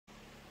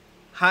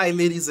Hi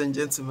ladies and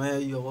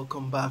gentlemen, you're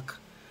welcome back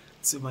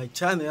to my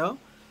channel.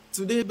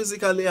 Today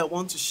basically I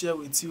want to share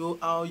with you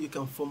how you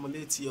can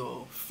formulate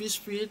your fish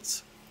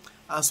feeds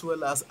as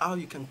well as how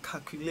you can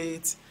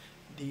calculate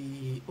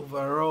the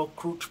overall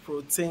crude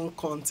protein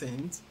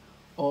content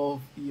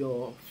of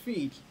your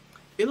feed.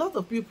 A lot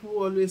of people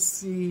always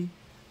see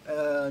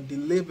the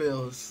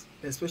labels,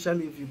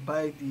 especially if you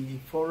buy the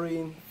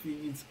foreign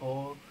feeds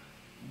or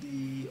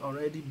the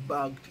already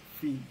bagged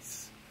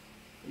feeds.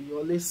 You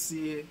always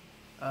see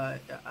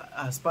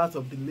as part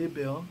of the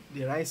label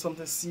they write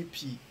something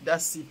CP.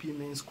 That CP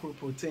means crude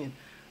protein,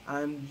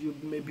 and you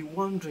may be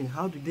wondering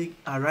how do they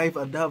arrive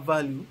at that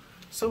value.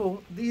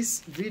 So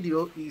this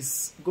video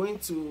is going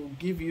to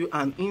give you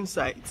an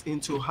insight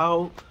into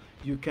how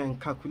you can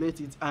calculate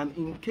it, and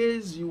in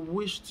case you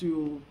wish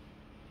to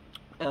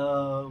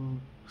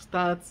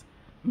start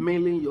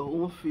mailing your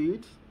own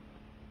feed,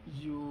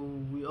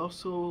 you will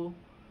also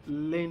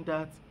learn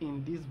that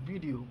in this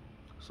video.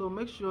 So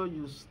make sure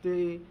you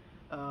stay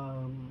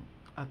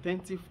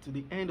attentive to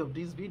the end of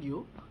this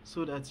video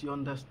so that you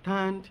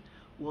understand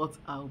what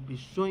I'll be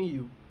showing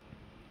you.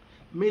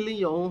 Mailing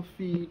your own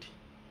feed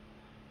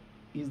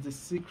is the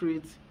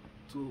secret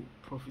to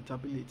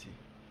profitability.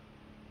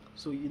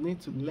 So you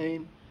need to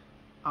learn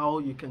how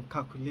you can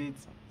calculate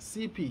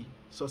CP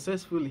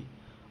successfully.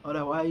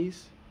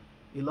 Otherwise,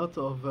 a lot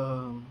of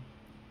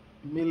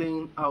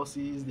mailing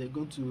houses, they're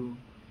going to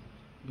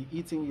be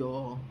eating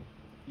your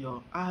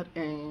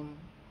hard-earned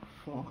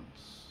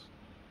funds.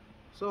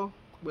 So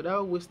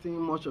without wasting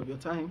much of your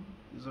time,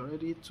 it's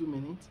already 2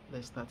 minutes,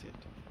 let's start it.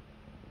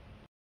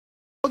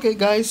 Okay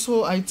guys,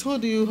 so I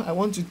told you I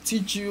want to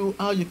teach you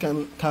how you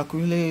can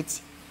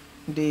calculate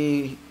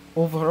the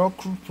overall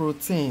crude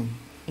protein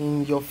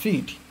in your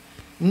feed.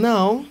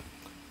 Now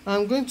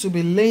I'm going to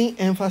be laying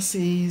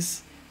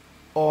emphasis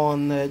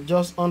on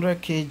just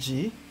 100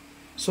 kg.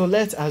 So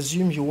let's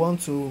assume you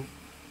want to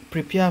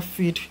prepare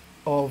feed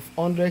of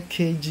 100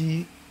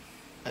 kg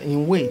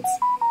in weight.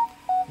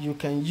 You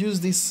can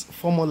use this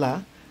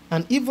formula,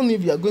 and even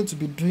if you are going to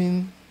be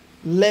doing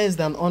less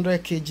than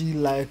 100 kg,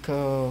 like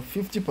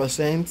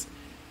 50%,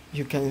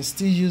 you can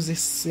still use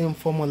this same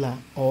formula.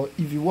 Or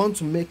if you want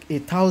to make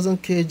 1000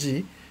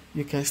 kg,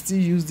 you can still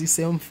use the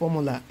same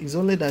formula. It's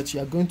only that you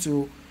are going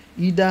to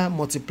either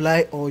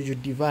multiply or you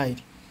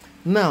divide.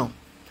 Now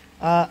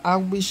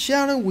I'll be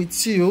sharing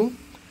with you,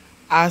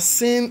 as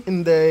seen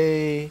in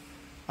the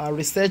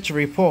research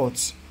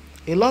reports,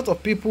 a lot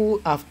of people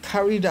have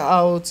carried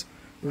out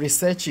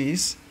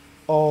researches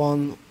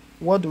on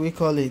what do we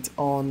call it,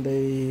 on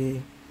the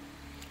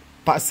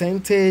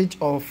percentage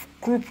of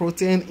crude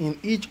protein in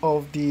each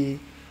of the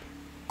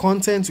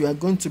contents we are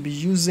going to be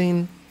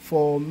using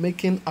for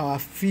making our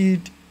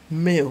feed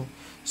meal.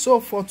 So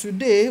for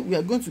today we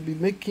are going to be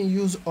making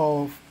use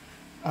of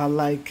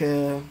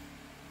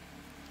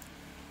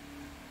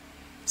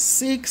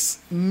 6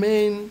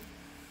 main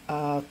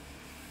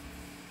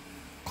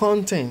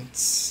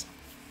contents.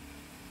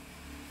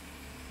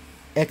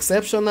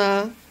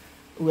 Exceptional,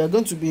 we are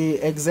going to be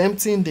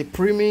exempting the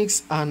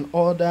premix and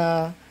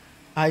other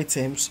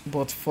items,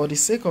 but for the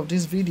sake of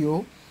this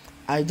video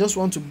I just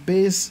want to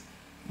base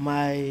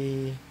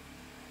my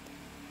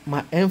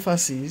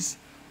emphasis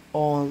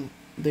on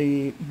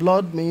the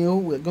blood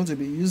meal. We're going to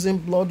be using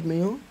blood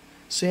meal,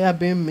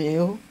 soybean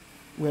meal,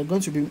 we're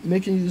going to be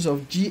making use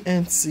of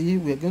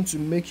GNC, we're going to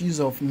make use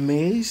of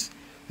maize,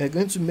 we're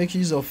going to make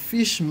use of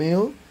fish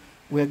meal,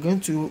 we're going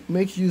to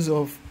make use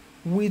of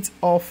wheat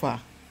offer.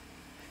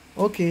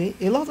 Okay,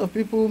 a lot of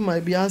people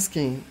might be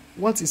asking,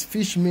 what is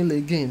fish meal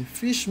again?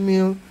 Fish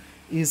meal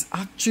is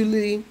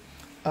actually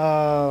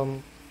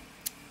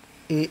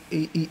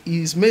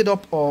is made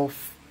up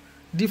of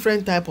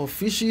different type of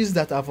fishes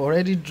that have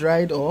already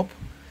dried up,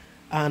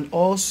 and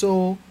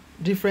also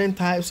different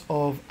types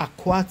of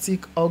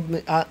aquatic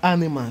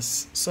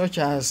animals such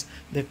as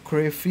the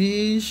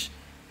crayfish,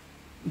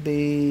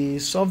 the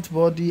soft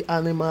body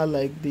animal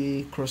like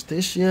the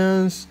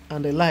crustaceans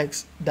and the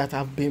likes, that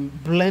have been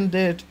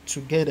blended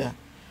together.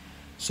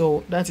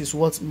 So that is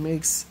what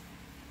makes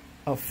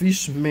a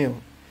fish meal.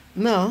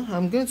 Now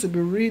I'm going to be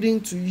reading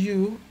to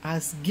you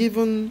as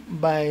given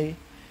by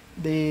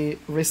the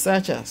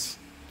researchers.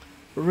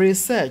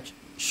 Research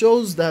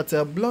shows that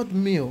blood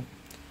meal,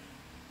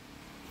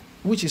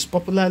 which is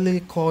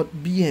popularly called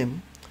BM,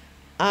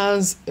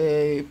 has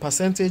a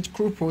percentage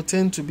crude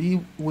protein to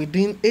be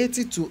within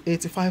 80 to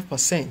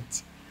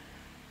 85%,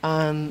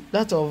 and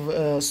that of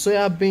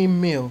soybean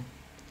meal,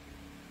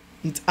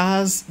 it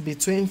has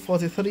between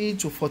 43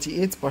 to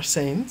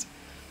 48%.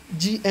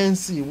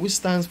 GNC, which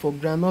stands for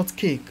groundnut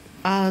cake,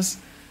 has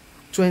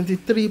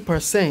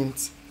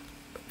 23%.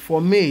 For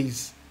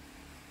maize,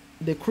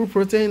 the crude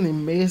protein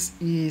in maize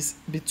is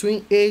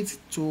between 8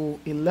 to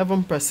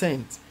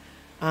 11%,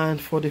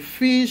 and for the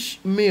fish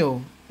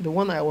meal, the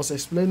one I was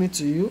explaining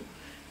to you,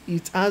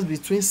 it has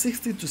between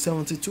 60 to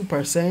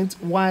 72%,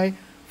 while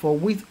for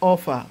wheat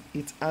offer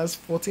it has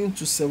 14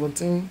 to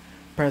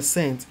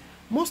 17%.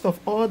 Most of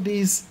all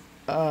these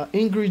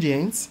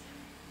ingredients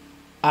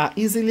are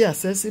easily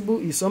accessible.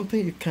 Is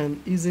something you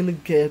can easily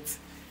get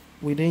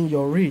within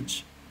your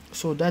reach.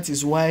 So that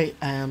is why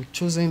I am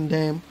choosing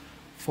them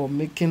for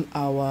making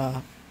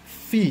our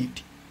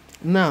feed.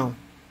 Now,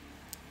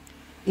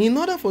 in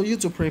order for you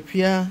to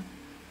prepare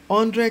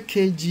 100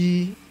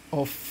 kg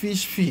of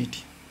fish feed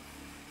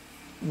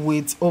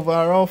with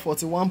overall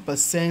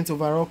 41%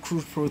 overall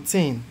crude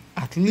protein,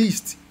 at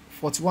least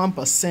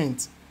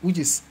 41%, which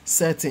is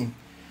certain,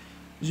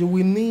 you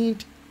will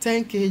need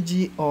 10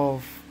 kg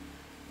of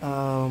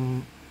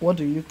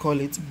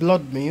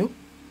blood meal.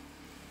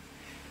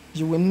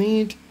 You will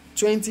need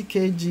 20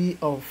 kg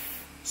of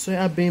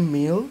soybean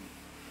meal.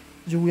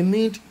 You will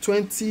need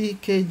 20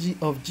 kg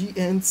of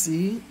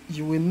GNC.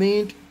 You will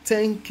need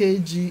 10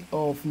 kg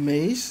of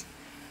maize,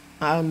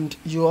 and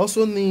you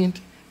also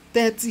need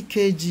 30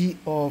 kg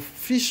of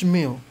fish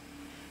meal.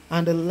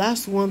 And the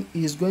last one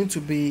is going to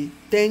be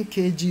 10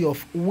 kg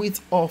of wheat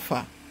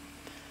offer.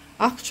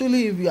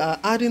 Actually, if you are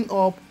adding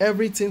up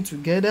everything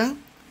together,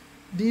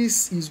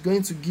 this is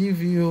going to give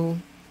you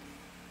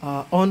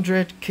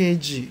 100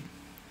 kg.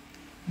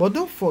 But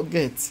don't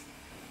forget,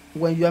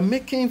 when you are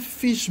making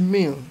fish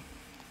meal,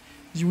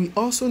 you will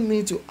also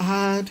need to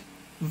add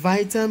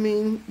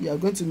vitamin. You are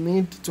going to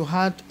need to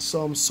add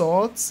some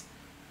salts.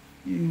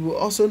 You will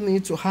also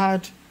need to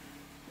add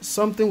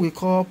something we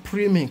call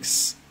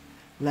premix,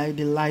 like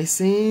the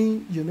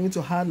lysine. You need to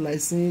add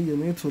lysine. You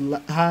need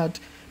to add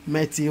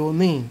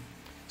methionine.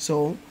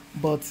 So,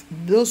 but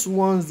those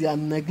ones, they are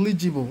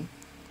negligible.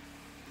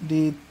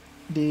 The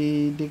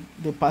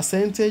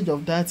percentage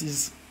of that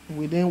is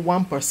within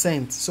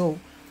 1%. So,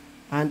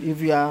 and if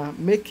you are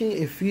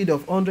making a feed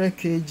of 100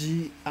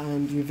 kg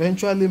and you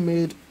eventually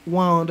made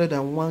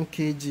 101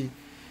 kg,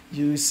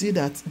 you will see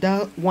that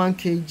 1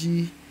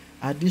 kg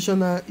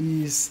additional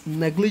is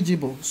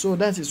negligible. So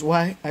that is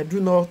why I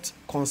do not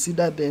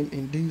consider them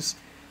in this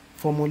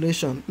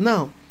formulation.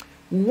 Now,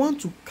 we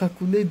want to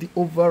calculate the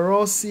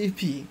overall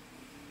CP.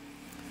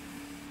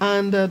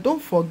 And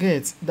don't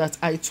forget that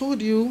I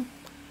told you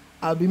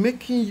I'll be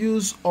making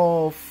use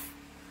of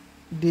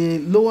the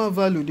lower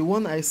value, the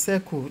one I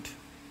circled,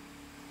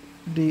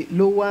 the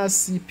lower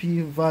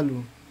CP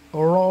value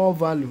or raw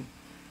value.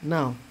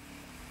 Now,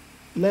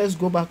 let's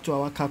go back to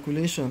our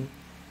calculation.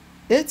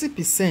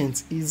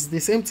 80% is the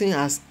same thing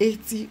as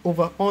 80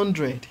 over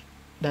 100.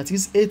 That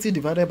is 80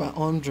 divided by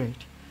 100.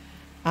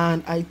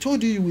 And I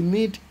told you will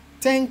need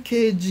 10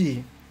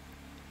 kg.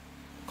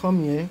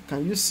 Come here,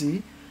 can you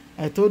see?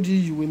 I told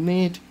you will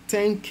need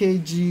 10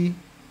 kg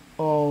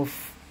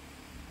of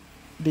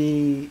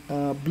the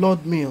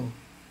blood meal.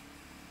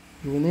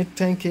 You will need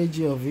 10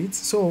 kg of it.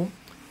 So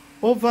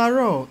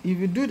overall, if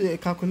you do the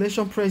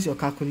calculation, press your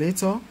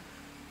calculator,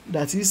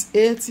 that is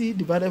 80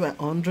 divided by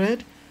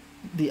 100.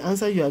 The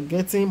answer you are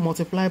getting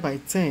multiplied by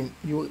 10,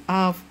 you will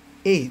have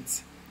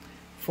 8.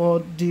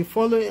 For the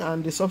following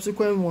and the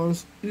subsequent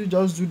ones, you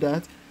just do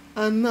that.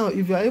 And now,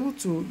 if you are able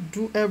to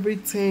do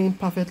everything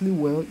perfectly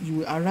well, you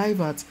will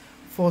arrive at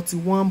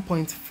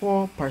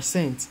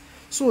 41.4%.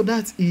 So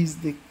that is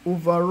the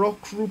overall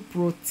crude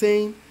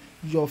protein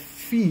your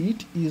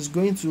feed is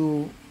going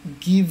to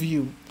give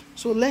you.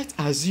 So let's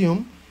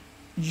assume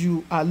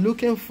you are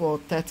looking for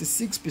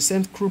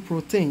 36% crude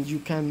protein. You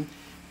can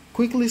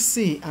quickly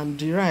see and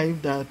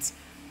derive that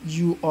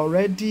you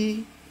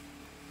already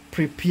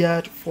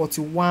prepared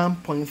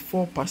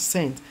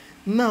 41.4%.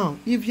 Now,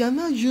 if you are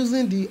not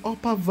using the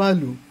upper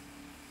value,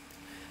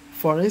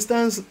 for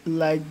instance,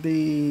 like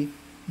the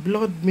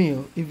blood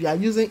meal, if you are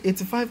using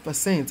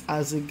 85%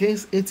 as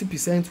against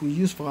 80% we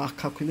use for our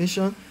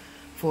calculation,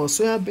 for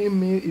soybean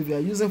meal, if you are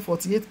using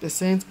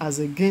 48% as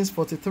against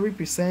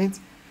 43%,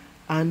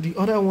 and the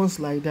other ones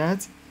like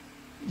that,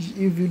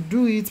 if you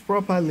do it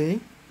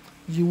properly,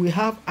 you will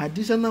have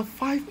additional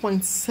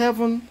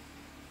 5.7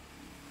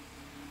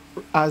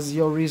 as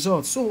your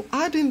result. So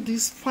adding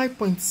this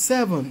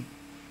 5.7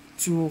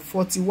 to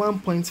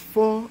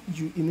 41.4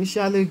 you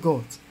initially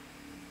got,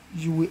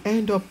 you will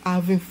end up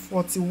having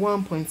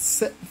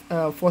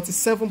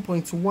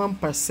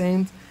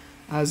 47.1%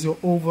 as your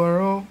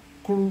overall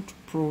crude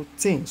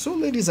protein. So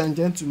ladies and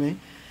gentlemen,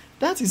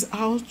 that is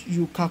how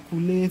you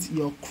calculate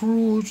your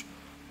crude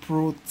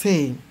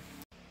protein.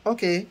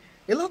 Okay,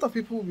 a lot of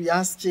people will be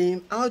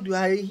asking, how do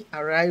I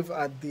arrive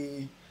at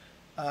the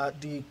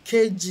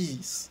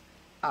kgs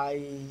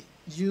I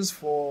use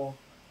for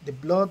the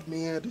blood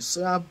meal, the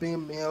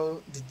soybean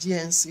meal, the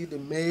GNC, the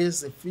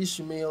maize, the fish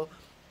meal,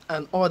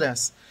 and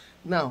others?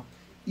 Now,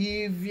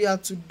 if you are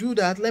to do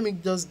that, let me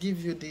just give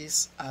you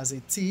this as a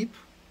tip.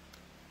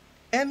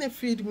 Any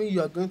feed meal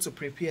you are going to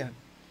prepare,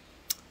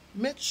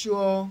 make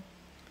sure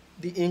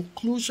the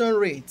inclusion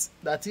rate,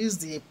 that is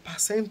the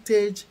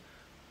percentage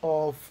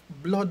of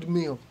blood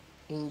meal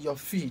in your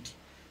feed,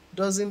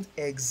 doesn't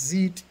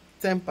exceed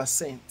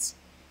 10%,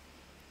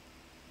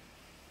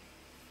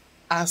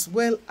 as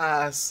well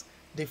as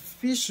the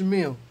fish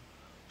meal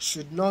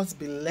should not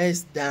be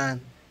less than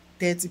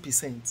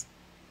 30%.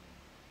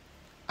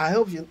 I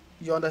hope you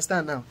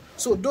understand now.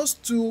 So those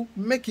two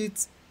make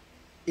it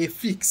a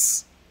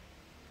fix.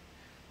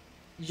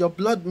 Your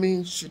blood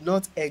meal should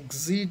not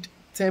exceed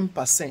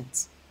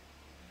 10%.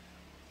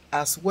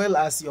 as well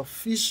as your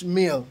fish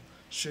meal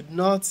should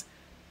not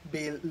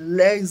be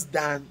less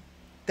than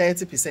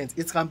 30%.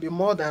 It can be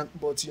more than,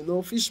 but you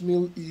know, fish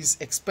meal is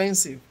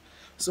expensive.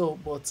 So,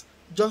 but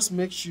just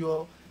make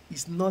sure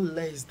it's not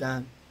less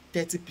than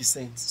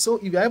 30%. So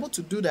if you're able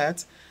to do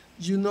that,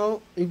 you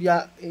know, if you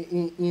are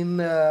in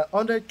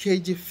 100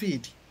 kg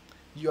feed,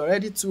 you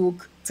already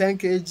took 10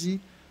 kg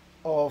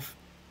of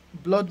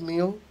blood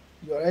meal,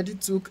 you already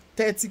took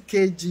 30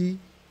 kg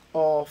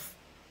of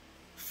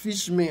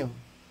fish meal.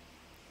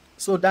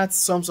 So that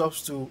sums up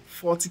to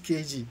 40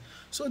 kg.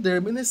 So the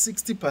remaining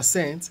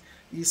 60%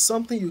 is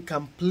something you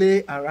can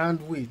play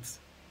around with.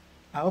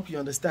 I hope you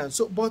understand.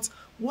 So, but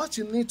what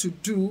you need to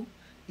do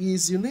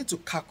is you need to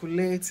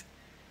calculate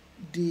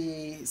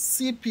the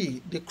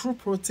CP, the crude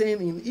protein,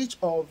 in each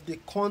of the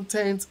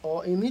content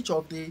or in each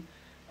of the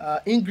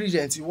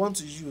ingredients you want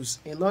to use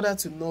in order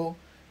to know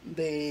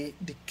the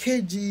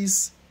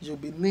kgs you'll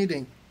be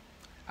needing.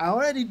 I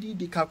already did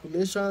the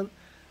calculation,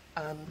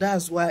 and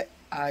that's why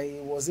I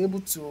was able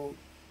to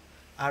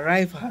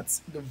arrive at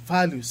the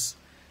values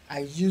I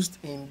used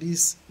in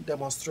this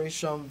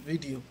demonstration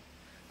video.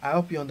 I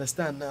hope you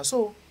understand now.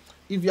 So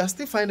if you are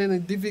still finding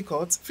it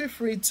difficult, feel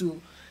free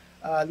to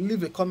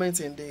leave a comment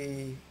in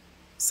the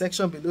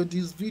section below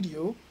this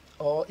video,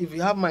 or if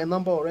you have my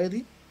number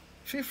already,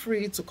 feel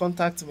free to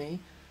contact me.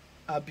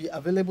 I'll be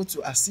available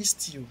to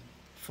assist you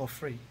for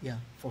free. Yeah,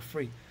 for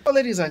free. So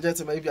ladies and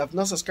gentlemen, if you have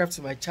not subscribed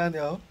to my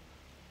channel,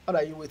 what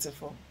are you waiting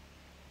for?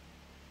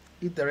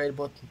 Hit the red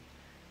button,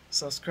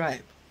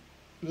 subscribe.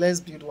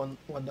 Let's build one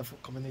wonderful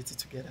community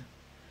together.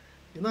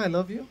 You know I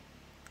love you.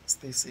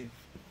 Stay safe.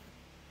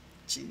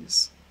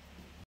 Cheers.